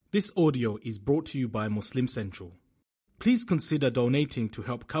This audio is brought to you by Muslim Central. Please consider donating to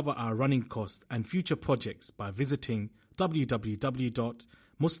help cover our running costs and future projects by visiting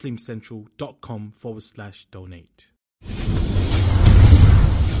www.muslimcentral.com/donate.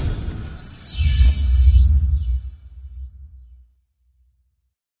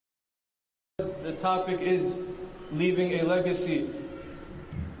 The topic is leaving a legacy.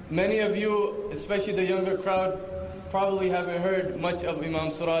 Many of you, especially the younger crowd, probably haven't heard much of Imam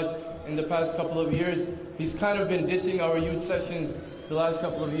Siraj in the past couple of years. He's kind of been ditching our youth sessions the last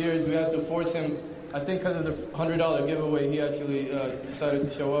couple of years. We had to force him, I think because of the $100 giveaway, he actually decided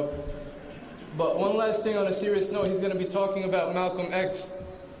to show up. But one last thing on a serious note, he's going to be talking about Malcolm X.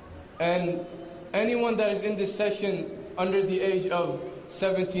 And anyone that is in this session under the age of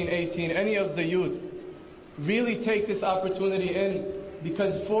 17, 18, any of the youth, really take this opportunity in,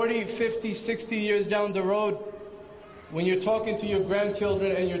 because 40, 50, 60 years down the road, when you're talking to your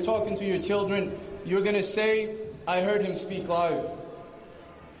grandchildren and you're talking to your children, you're going to say, I heard him speak live.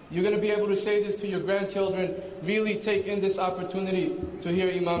 You're going to be able to say this to your grandchildren. Really take in this opportunity to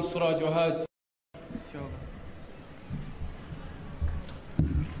hear Imam Siraj Wahhaj.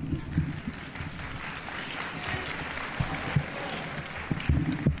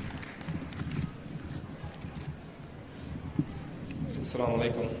 Assalamu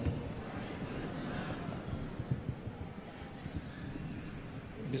alaikum.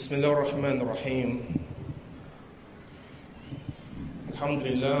 Bismillah ar-Rahman ar-Rahim.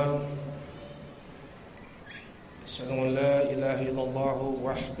 Alhamdulillah. Ashhadu an la ilaha illallah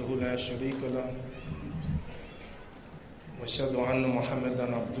wahdahu la sharika lah. Wa ashhadu anna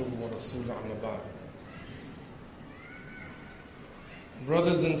Muhammadan abduhu wa rasuluhu amma ba'd.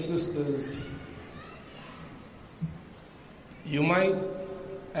 Brothers and sisters, you might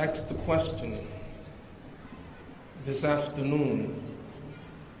ask the question this afternoon,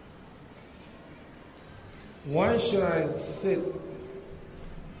 why should I sit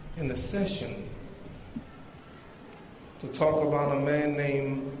in a session to talk about a man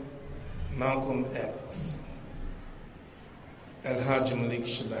named Malcolm X, Al-Hajj Malik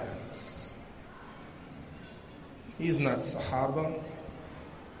Shabazz? He's not Sahaba.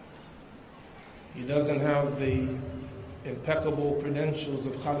 He doesn't have the impeccable credentials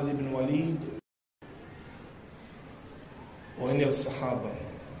of Khalid ibn Walid or any of Sahaba.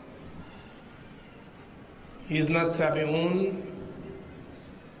 He's not Tabi'un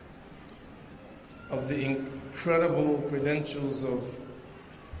of the incredible credentials of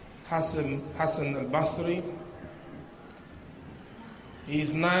Hassan al-Basri.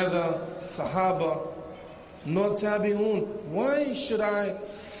 He's neither Sahaba nor Tabi'un. Why should I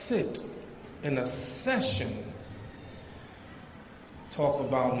sit in a session talk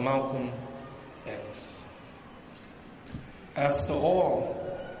about Malcolm X? After all,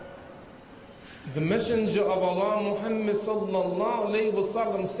 the Messenger of Allah Muhammad sallallahu alayhi wa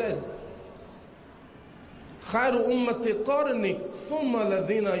sallam said, خَيْرُ أُمَّةِ قَرْنِي ثُمَّ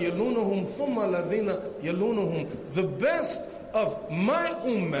الَّذِينَ يَلُونَهُمْ ثُمَّ الَّذِينَ يَلُونَهُمْ. The best of my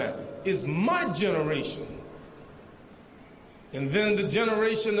ummah is my generation, and then the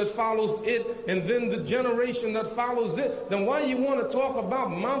generation that follows it, and then the generation that follows it. Then why you want to talk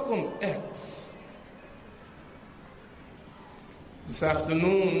about Malcolm X? This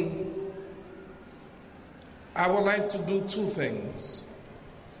afternoon, I would like to do two things.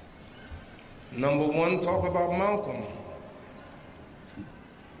 Number one, talk about Malcolm.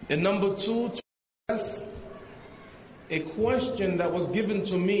 And number two, to ask a question that was given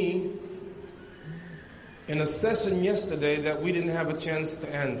to me in a session yesterday that we didn't have a chance to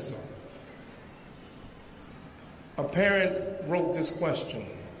answer. A parent wrote this question: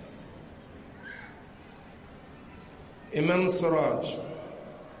 Imam Siraj,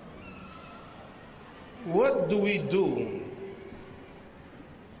 what do we do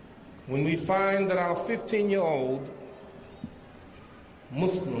when we find that our 15-year-old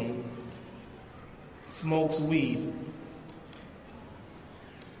Muslim smokes weed?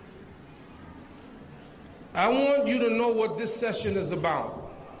 I want you to know what this session is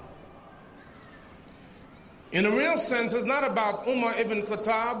about. In a real sense, it's not about Umar ibn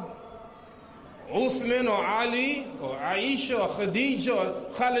Khattab, Uthman or Ali or Aisha or Khadija or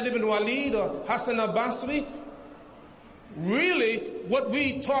Khalid ibn Walid or Hassan al-Basri. Really, what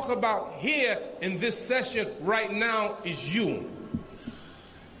we talk about here in this session right now is you.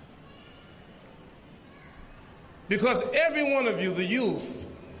 Because every one of you, the youth,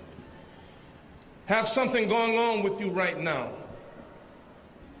 have something going on with you right now.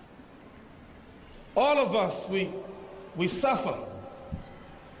 All of us, we suffer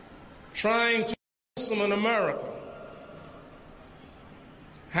trying to be Muslim in America.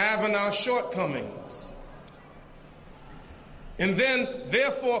 having our shortcomings. And then,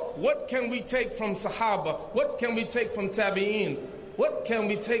 therefore, what can we take from Sahaba? What can we take from Tabi'in? What can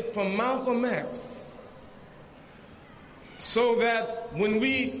we take from Malcolm X? So that when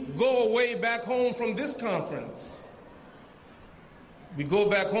we go away back home from this conference, we go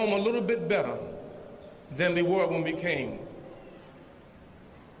back home a little bit better than we were when we came.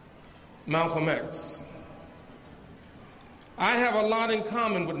 Malcolm X. I have a lot in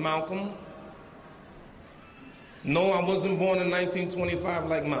common with Malcolm. No, I wasn't born in 1925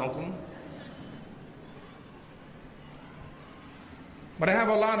 like Malcolm. But I have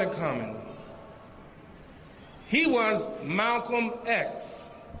a lot in common. He was Malcolm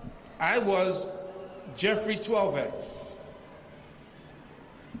X. I was Jeffrey 12X.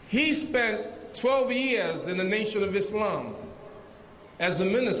 He spent 12 years in the Nation of Islam as a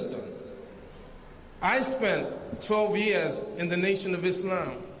minister. I spent 12 years in the Nation of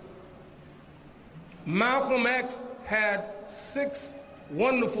Islam. Malcolm X had 6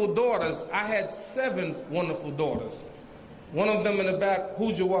 wonderful daughters. I had 7 wonderful daughters. One of them in the back,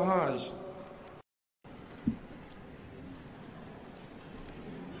 Huja Wahaj.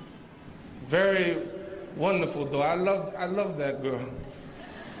 Very wonderful daughter. I love that girl.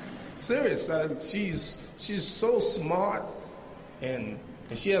 Serious. She's so smart, and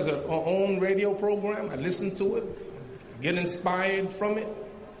she has her own radio program. I listen to it, get inspired from it.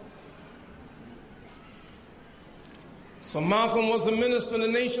 So Malcolm was a minister in the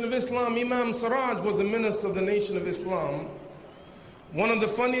Nation of Islam. Imam Siraj was a minister of the Nation of Islam. One of the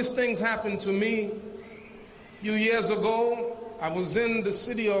funniest things happened to me a few years ago. I was in the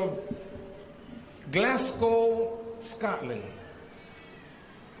city of Glasgow, Scotland.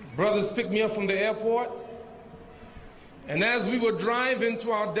 Brothers picked me up from the airport. And as we were driving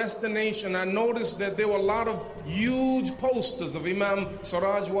to our destination, I noticed that there were a lot of huge posters of Imam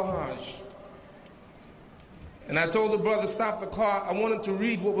Siraj Wahaj. And I told the brother, stop the car. I wanted to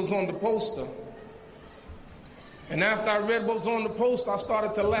read what was on the poster. And after I read what was on the poster, I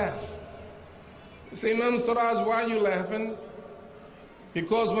started to laugh. He said, Imam Siraj, why are you laughing?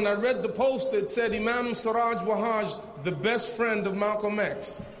 Because when I read the poster, it said Imam Siraj Wahaj, the best friend of Malcolm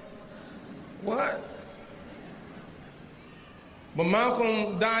X. What? But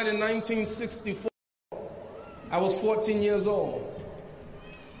Malcolm died in 1964. I was 14 years old.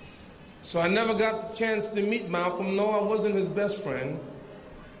 So I never got the chance to meet Malcolm. No, I wasn't his best friend.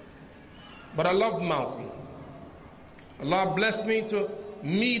 But I loved Malcolm. Allah blessed me to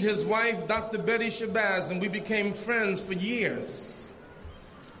meet his wife, Dr. Betty Shabazz, and we became friends for years.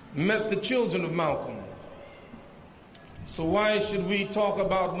 Met the children of Malcolm. So why should we talk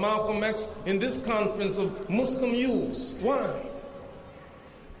about Malcolm X in this conference of Muslim youths? Why?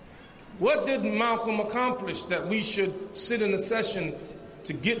 What did Malcolm accomplish that we should sit in a session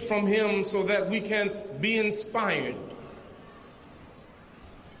to get from him so that we can be inspired?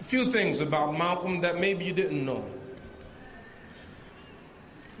 A few things about Malcolm that maybe you didn't know.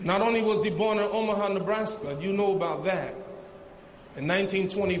 Not only was he born in Omaha, Nebraska, you know about that, in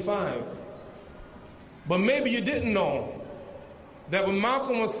 1925. But maybe you didn't know that when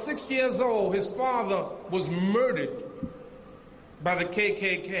Malcolm was 6 years old, his father was murdered by the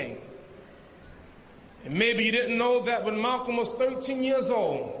KKK. And maybe you didn't know that when Malcolm was 13 years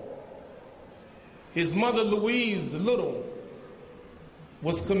old, his mother, Louise Little,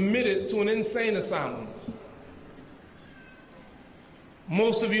 was committed to an insane asylum.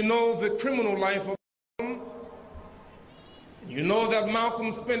 Most of you know the criminal life of Malcolm. You know that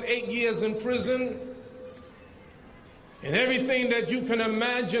Malcolm spent 8 years in prison, and everything that you can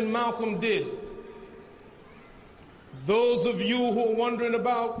imagine Malcolm did. Those of you who are wondering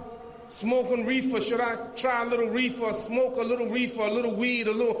about smoking reefer, should I try a little reefer, smoke a little reefer, a little weed,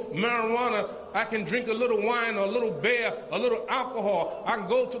 a little marijuana? I can drink a little wine, or a little beer, a little alcohol. I can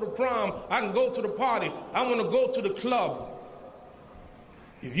go to the prom. I can go to the party. I want to go to the club.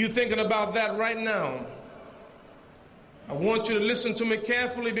 If you're thinking about that right now, I want you to listen to me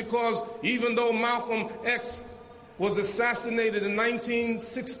carefully, because even though Malcolm X was assassinated in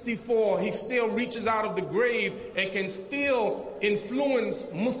 1964, he still reaches out of the grave and can still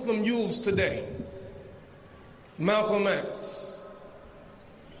influence Muslim youths today. Malcolm X.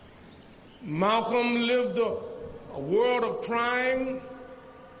 Malcolm lived a world of crime,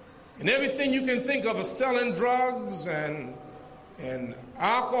 and everything you can think of as selling drugs and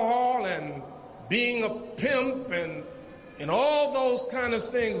alcohol and being a pimp and all those kind of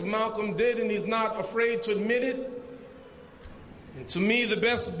things Malcolm did, and he's not afraid to admit it. And to me, the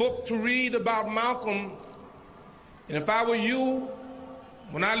best book to read about Malcolm, and if I were you,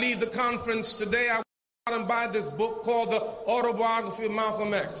 when I leave the conference today, I and buy this book called The Autobiography of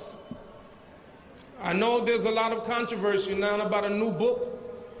Malcolm X. I know there's a lot of controversy now about a new book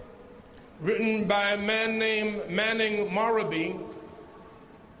written by a man named Manning Marabee,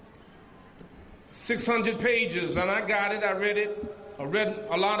 600 pages, and I got it, I read it, I read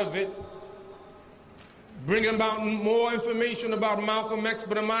a lot of it, bringing about more information about Malcolm X,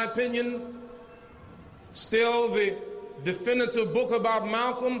 but in my opinion, still the definitive book about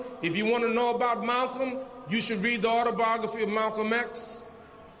Malcolm. If you want to know about Malcolm, you should read The Autobiography of Malcolm X.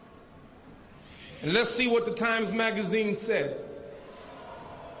 And let's see what the Times Magazine said.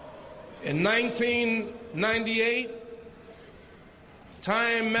 In 1998,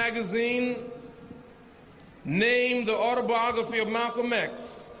 Time Magazine named The Autobiography of Malcolm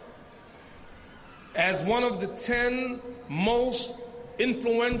X as one of the 10 most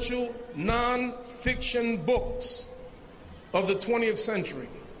influential non-fiction books of the 20th century.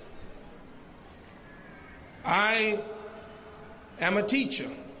 I am a teacher,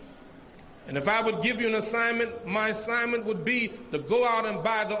 and if I would give you an assignment, my assignment would be to go out and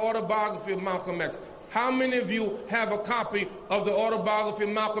buy The Autobiography of Malcolm X. How many of you have a copy of The Autobiography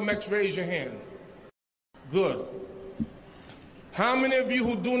of Malcolm X? Raise your hand. Good. How many of you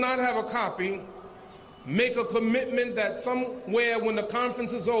who do not have a copy, make a commitment that somewhere when the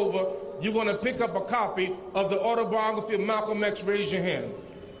conference is over, you're going to pick up a copy of The Autobiography of Malcolm X? Raise your hand.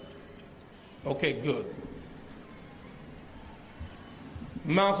 Okay, good.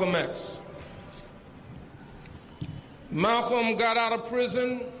 Malcolm X. Malcolm got out of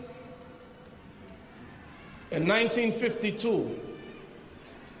prison in 1952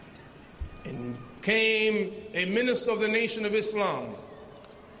 and became a minister of the Nation of Islam.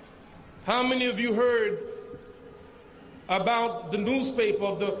 How many of you heard about the newspaper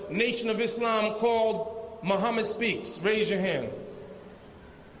of the Nation of Islam called Muhammad Speaks? Raise your hand.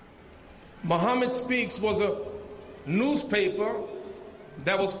 Muhammad Speaks was a newspaper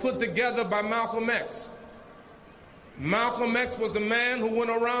that was put together by Malcolm X. Malcolm X was a man who went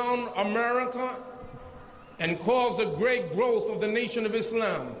around America and caused a great growth of the Nation of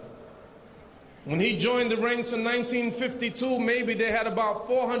Islam. When he joined the ranks in 1952, maybe they had about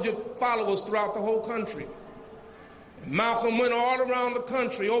 400 followers throughout the whole country. And Malcolm went all around the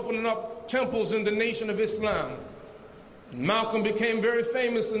country opening up temples in the Nation of Islam. And Malcolm became very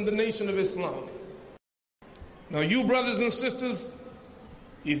famous in the Nation of Islam. Now, you brothers and sisters,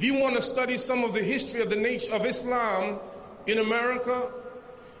 if you want to study some of the history of the nation of Islam in America,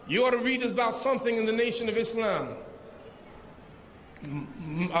 you ought to read about something in the Nation of Islam.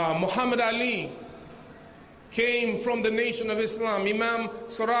 Muhammad Ali came from the Nation of Islam. Imam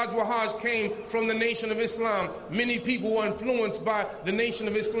Siraj Wahhaj came from the Nation of Islam. Many people were influenced by the Nation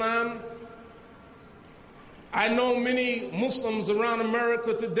of Islam. I know many Muslims around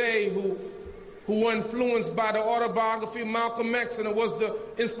America today who were influenced by the Autobiography of Malcolm X, and it was the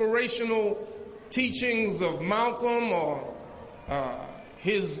inspirational teachings of Malcolm or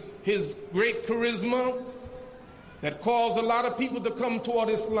his great charisma that caused a lot of people to come toward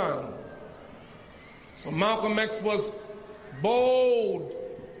Islam. So Malcolm X was bold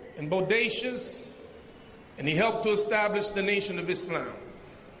and bodacious, and he helped to establish the Nation of Islam.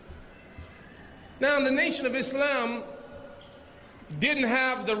 Now, the Nation of Islam didn't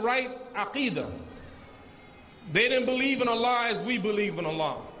have the right aqidah. They didn't believe in Allah as we believe in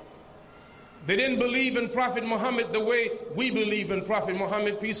Allah. They didn't believe in Prophet Muhammad the way we believe in Prophet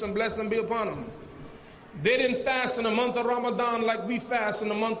Muhammad, peace and blessing be upon him. They didn't fast in the month of Ramadan like we fast in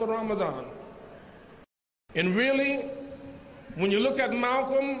the month of Ramadan. And really, when you look at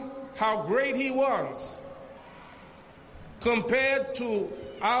Malcolm, how great he was, compared to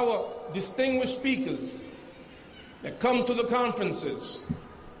our distinguished speakers that come to the conferences,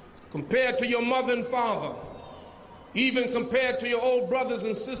 compared to your mother and father, even compared to your old brothers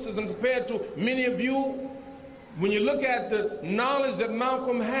and sisters, and compared to many of you, when you look at the knowledge that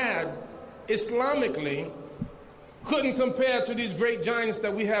Malcolm had Islamically, couldn't compare to these great giants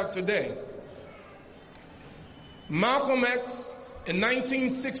that we have today. Malcolm X, in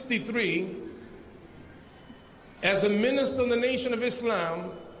 1963, as a minister of the Nation of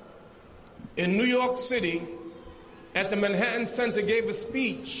Islam in New York City at the Manhattan Center, gave a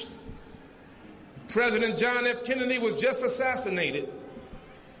speech. President John F. Kennedy was just assassinated,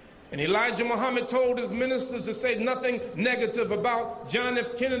 and Elijah Muhammad told his ministers to say nothing negative about John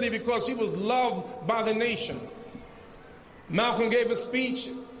F. Kennedy because he was loved by the nation. Malcolm gave a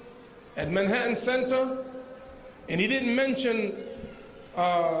speech at Manhattan Center, and he didn't mention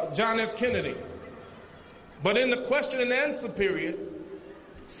John F. Kennedy. But in the question and answer period,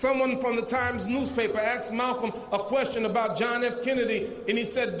 Someone from the Times newspaper asked Malcolm a question about John F. Kennedy, and he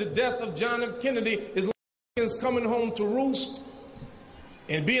said the death of John F. Kennedy is like chickens coming home to roost.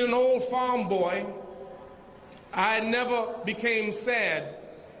 And being an old farm boy, I never became sad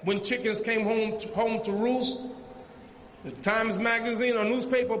when chickens came home to roost. The Times magazine or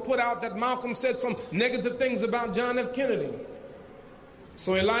newspaper put out that Malcolm said some negative things about John F. Kennedy.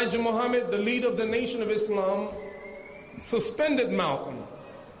 So Elijah Muhammad, the leader of the Nation of Islam, suspended Malcolm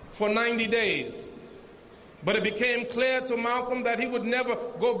for 90 days. But it became clear to Malcolm that he would never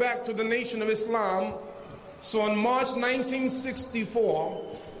go back to the Nation of Islam. So on March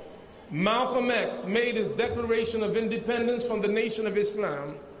 1964, Malcolm X made his declaration of independence from the Nation of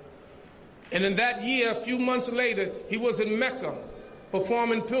Islam. And in that year, a few months later, he was in Mecca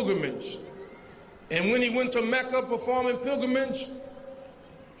performing pilgrimage. And when he went to Mecca performing pilgrimage,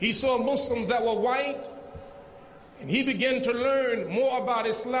 he saw Muslims that were white, and he began to learn more about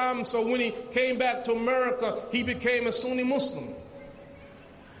Islam. So when he came back to America, he became a Sunni Muslim.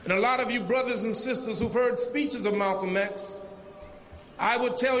 And a lot of you brothers and sisters who've heard speeches of Malcolm X, I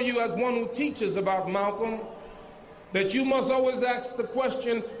would tell you as one who teaches about Malcolm, that you must always ask the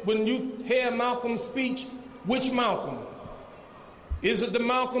question when you hear Malcolm's speech, which Malcolm? Is it the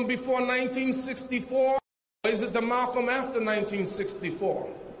Malcolm before 1964, or is it the Malcolm after 1964?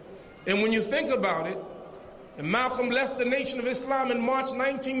 And when you think about it, and Malcolm left the Nation of Islam in March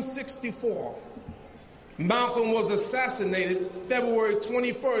 1964. Malcolm was assassinated February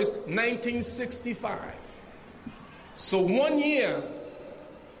 21st, 1965. So one year,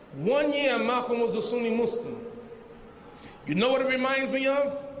 Malcolm was a Sunni Muslim. You know what it reminds me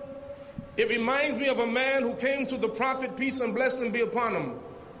of? It reminds me of a man who came to the Prophet, peace and blessing be upon him.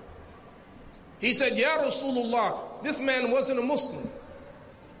 He said, Ya Rasulullah, this man wasn't a Muslim.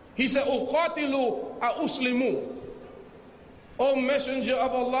 He said, Uqatilu a uslimu. O Messenger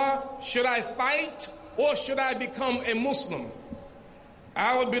of Allah, should I fight or should I become a Muslim?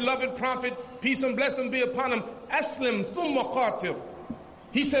 Our beloved Prophet, peace and blessing be upon him, Aslim thumma qatil.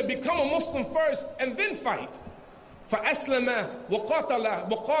 He said, become a Muslim first and then fight. فأسلم وقاتل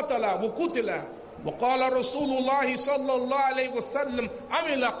وقتل وقال رسول الله صلى الله عليه وسلم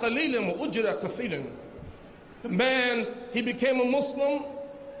عمل قليلا وأجر كثيرا. The man, he became a Muslim,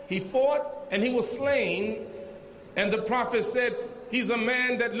 he fought and he was slain, and the Prophet said he's a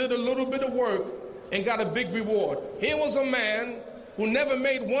man that did a little bit of work and got a big reward. Here was a man who never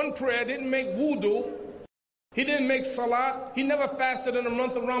made one prayer, didn't make wudu, he didn't make salat, he never fasted in the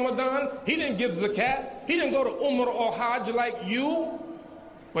month of Ramadan, he didn't give zakat, he didn't go to Umrah or Hajj like you.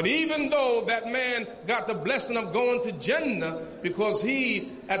 But even though that man got the blessing of going to Jannah because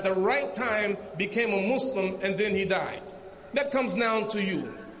he, at the right time, became a Muslim and then he died. That comes down to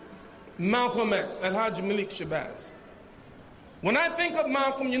you. Malcolm X, Al-Hajj Malik Shabazz. When I think of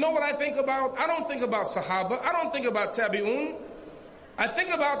Malcolm, you know what I think about? I don't think about Sahaba, I don't think about Tabi'un. I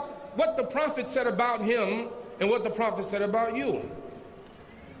think about what the Prophet said about him and what the Prophet said about you.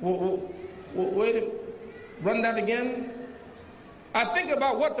 Wait, run that again. I think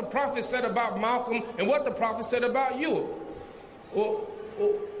about what the Prophet said about Malcolm and what the Prophet said about you.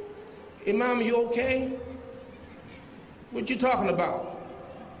 Imam, you okay? What you talking about?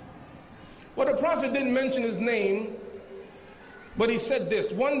 Well, the Prophet didn't mention his name, but he said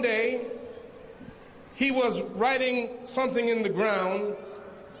this. One day, he was writing something in the ground,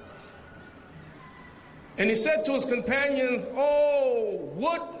 and he said to his companions, oh,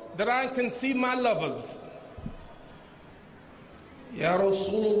 would that I can see my lovers. Ya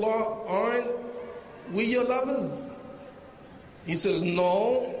Rasulullah, aren't we your lovers? He says,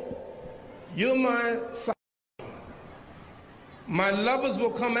 no, you're my Sahaba. My lovers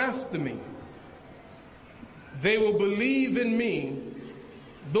will come after me. They will believe in me,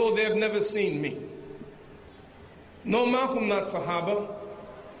 though they've never seen me. No, Malcolm not Sahaba,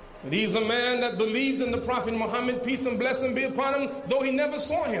 but he's a man that believed in the Prophet Muhammad, peace and blessing be upon him, though he never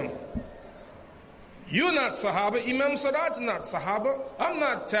saw him. You're not Sahaba, Imam Siraj not Sahaba, I'm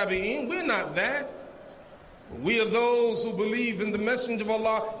not Tabi'in, we're not that. We are those who believe in the Messenger of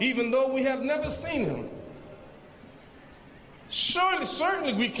Allah, even though we have never seen him.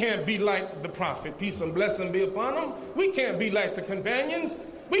 Certainly we can't be like the Prophet, peace and blessing be upon him. We can't be like the companions.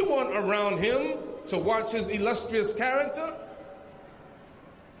 We weren't around him to watch his illustrious character.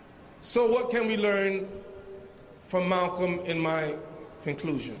 So what can we learn from Malcolm in my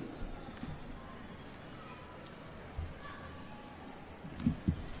conclusion?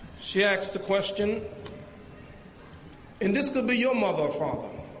 She asked the question, and this could be your mother or father,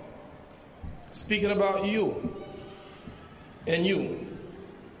 speaking about you and you.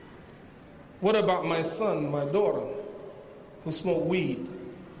 What about my son, my daughter, who smoke weed?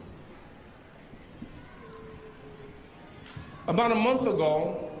 About a month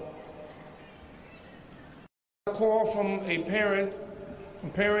ago, a call from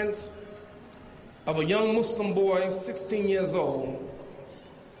parents of a young Muslim boy, 16 years old,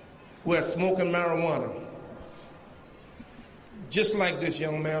 who had smoking marijuana, just like this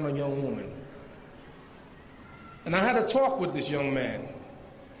young man or young woman. And I had a talk with this young man.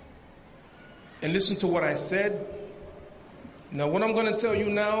 And listen to what I said. Now, what I'm going to tell you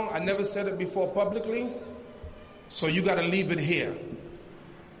now, I never said it before publicly, so you got to leave it here.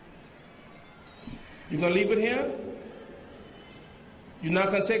 You going to leave it here? You're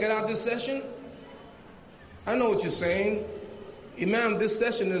not going to take it out this session? I know what you're saying. Imam, this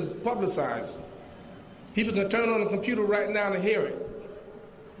session is publicized. People can turn on the computer right now and hear it.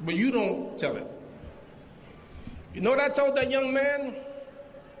 But you don't tell it. You know what I told that young man?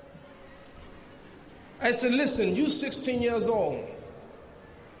 I said, listen, you 16 years old.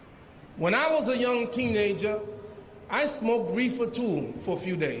 When I was a young teenager, I smoked reefer too for a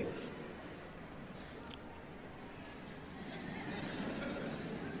few days.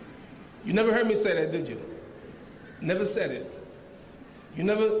 You never heard me say that, did you? Never said it. You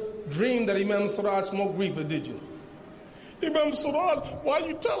never dreamed that Imam Siraj smoked reefer, did you? Imam Siraj, why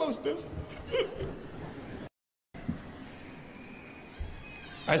you tell us this?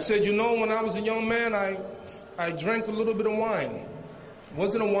 I said, you know, when I was a young man, I drank a little bit of wine. I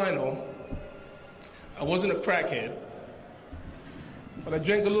wasn't a wino. I wasn't a crackhead. But I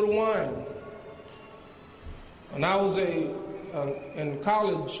drank a little wine. When I was in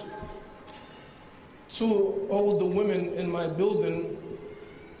college, two older women in my building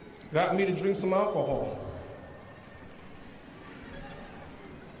got me to drink some alcohol.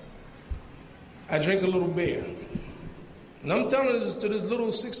 I drank a little beer. And I'm telling this to this little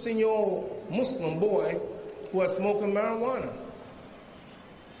 16-year-old Muslim boy who was smoking marijuana.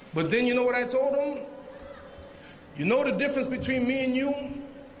 But then you know what I told him? You know the difference between me and you?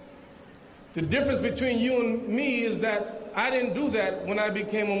 The difference between you and me is that I didn't do that when I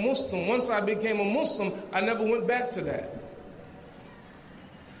became a Muslim. Once I became a Muslim, I never went back to that.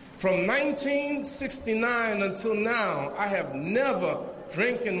 From 1969 until now, I have never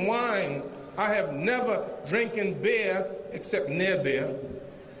drinking wine. I have never drinking beer except near beer.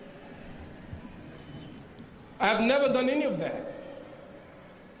 I have never done any of that.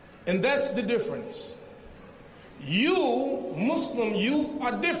 And that's the difference. You, Muslim youth,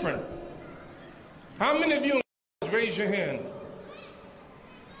 are different. How many of you in college, raise your hand?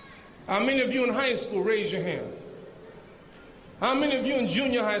 How many of you in high school, raise your hand? How many of you in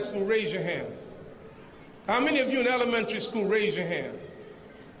junior high school, raise your hand? How many of you in elementary school, raise your hand?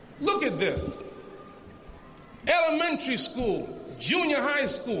 Look at this. Elementary school, junior high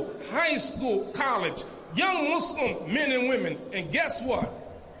school, college, young Muslim men and women. And guess what?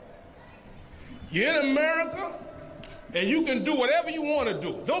 You're in America, and you can do whatever you want to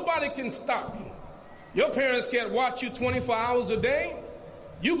do. Nobody can stop you. Your parents can't watch you 24 hours a day.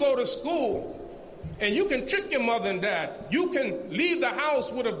 You go to school, and you can trick your mother and dad. You can leave the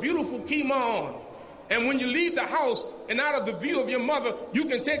house with a beautiful kima on. And when you leave the house and out of the view of your mother, you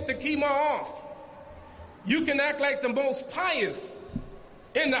can take the kima off. You can act like the most pious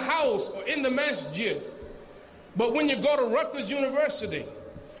in the house or in the masjid. But when you go to Rutgers University,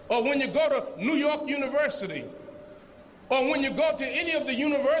 or when you go to New York University, or when you go to any of the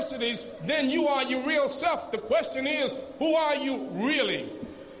universities, then you are your real self. The question is, who are you really?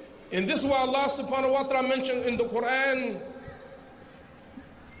 And this is why Allah subhanahu wa ta'ala mentioned in the Quran,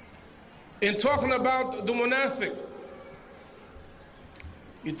 in talking about the munafiq,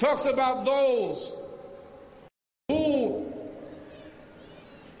 he talks about those who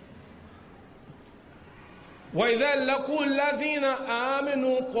وَإِذَا لَقُوا الَّذِينَ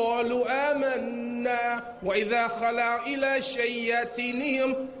آمَنُوا قَالُوا آمَنَّا وَإِذَا خَلَوا إِلَى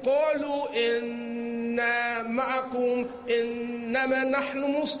شَيَاطِينِهِمْ قَالُوا إِنَّا مَعَكُمْ إِنَّمَا نَحْنُ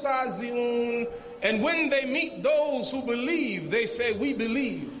مُسْتَهْزِئُونَ. And when they meet those who believe, they say, we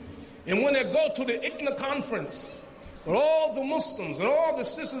believe. And when they go to the ICNA conference, with all the Muslims and all the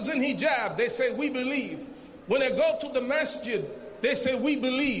sisters in hijab, they say, we believe. When they go to the masjid, they say, we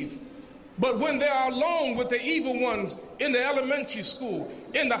believe. But when they are alone with the evil ones in the elementary school,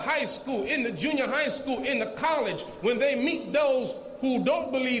 in the high school, in the junior high school, in the college, when they meet those who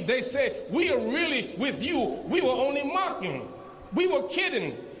don't believe, they say, we are really with you. We were only mocking. We were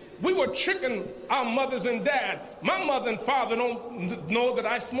kidding. We were tricking our mothers and dad. My mother and father don't know that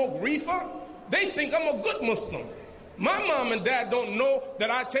I smoke reefer. They think I'm a good Muslim. My mom and dad don't know that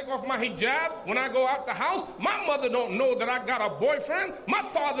I take off my hijab when I go out the house. My mother don't know that I got a boyfriend. My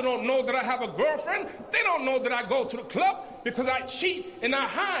father father don't know that I have a girlfriend. They don't know that I go to the club because I cheat and I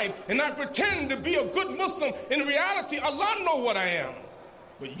hide and I pretend to be a good Muslim. In reality, Allah knows what I am.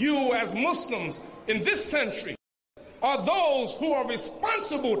 But you as Muslims in this century are those who are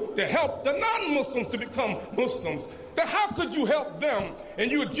responsible to help the non-Muslims to become Muslims. Then how could you help them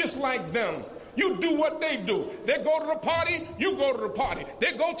and you're just like them? You do what they do. They go to the party, you go to the party.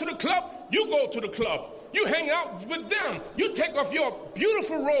 They go to the club, you go to the club. You hang out with them. You take off your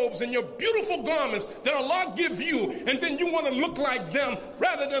beautiful robes and your beautiful garments that Allah gives you, and then you want to look like them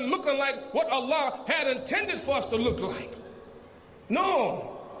rather than looking like what Allah had intended for us to look like.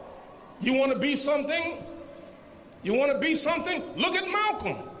 No. You want to be something? You want to be something? Look at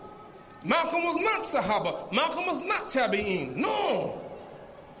Malcolm. Malcolm was not Sahaba. Malcolm was not Tabi'een. No.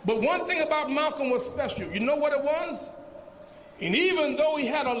 But one thing about Malcolm was special. You know what it was? And even though he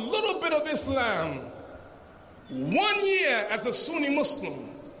had a little bit of Islam, 1 year as a Sunni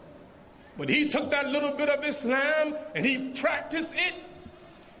Muslim, but he took that little bit of Islam and he practiced it.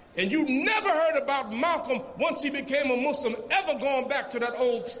 And you never heard about Malcolm once he became a Muslim ever going back to that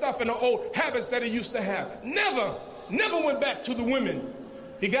old stuff and the old habits that he used to have. Never went back to the women.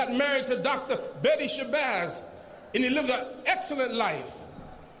 He got married to Dr. Betty Shabazz and he lived an excellent life.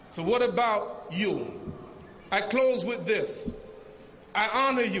 So what about you? I close with this. I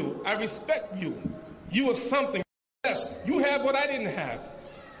honor you. I respect you. You are something. Yes, you had what I didn't have.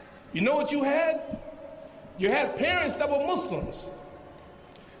 You know what you had? You had parents that were Muslims.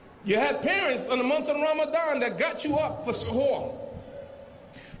 You had parents in the month of Ramadan that got you up for suhoor.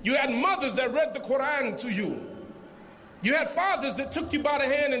 You had mothers that read the Quran to you. You had fathers that took you by the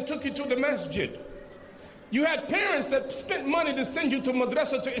hand and took you to the masjid. You had parents that spent money to send you to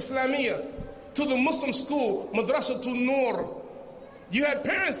Madrasa to Islamiyah, to the Muslim school, Madrasa to Nur. You had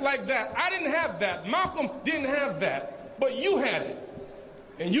parents like that. I didn't have that. Malcolm didn't have that. But you had it.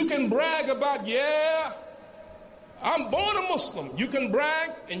 And you can brag about, yeah, I'm born a Muslim. You can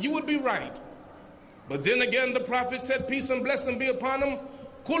brag and you would be right. But then again, the Prophet said, peace and blessing be upon him.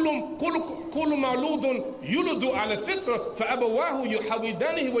 كل مولود يولد على الفطرة فأبواه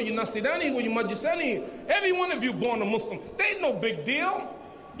يحودانه وينصرانه ويمجسانه. Every one of you born a Muslim. They ain't no big deal.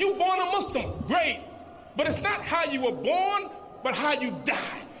 You born a Muslim, great. But it's not how you were born, but how you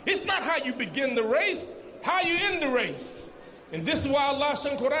die. It's not how you begin the race, how you end the race. And this is why Allah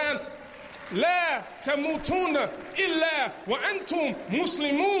said in the Quran, لا تموتون إلا وأنتم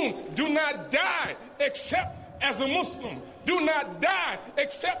مسلمون. Do not die except as a Muslim. Do not die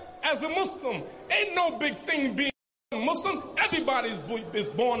except as a Muslim. Ain't no big thing being a Muslim. Everybody is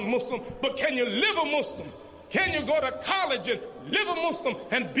born Muslim. But can you live a Muslim? Can you go to college and live a Muslim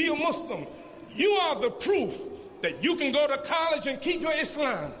and be a Muslim? You are the proof that you can go to college and keep your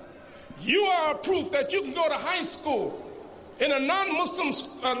Islam. You are a proof that you can go to high school in a non-Muslim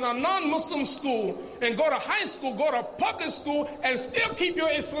school and go to high school, go to public school and still keep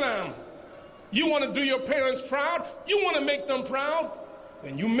your Islam. You want to do your parents proud? You want to make them proud?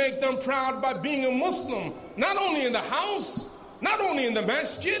 And you make them proud by being a Muslim, not only in the house, not only in the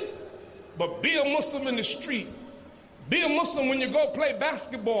masjid, but be a Muslim in the street. Be a Muslim when you go play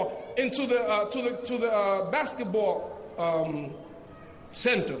basketball into the basketball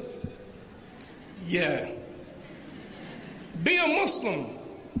center. Yeah. Be a Muslim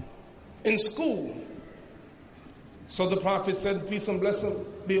in school. So the Prophet said, peace and blessing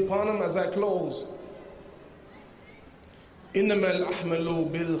be upon him as I close. إِنَّمَا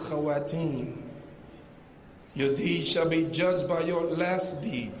الْأَحْمَلُ بِالْخَوَاتِيمِ. Your deeds shall be judged by your last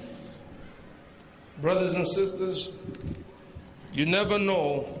deeds. Brothers and sisters, you never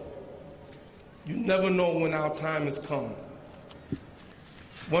know when our time has come.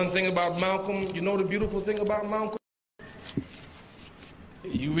 One thing about Malcolm, you know the beautiful thing about Malcolm?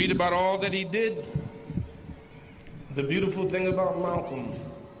 You read about all that he did. The beautiful thing about Malcolm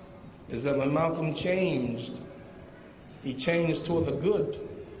is that when Malcolm changed, he changed toward the good,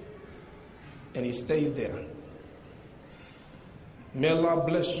 and he stayed there. May Allah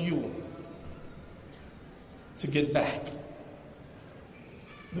bless you to get back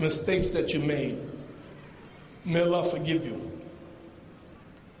the mistakes that you made. May Allah forgive you.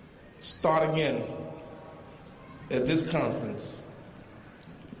 Start again at this conference.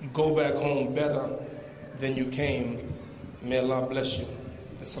 Go back home better than you came. May Allah bless you.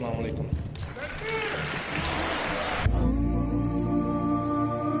 Assalamu alaikum.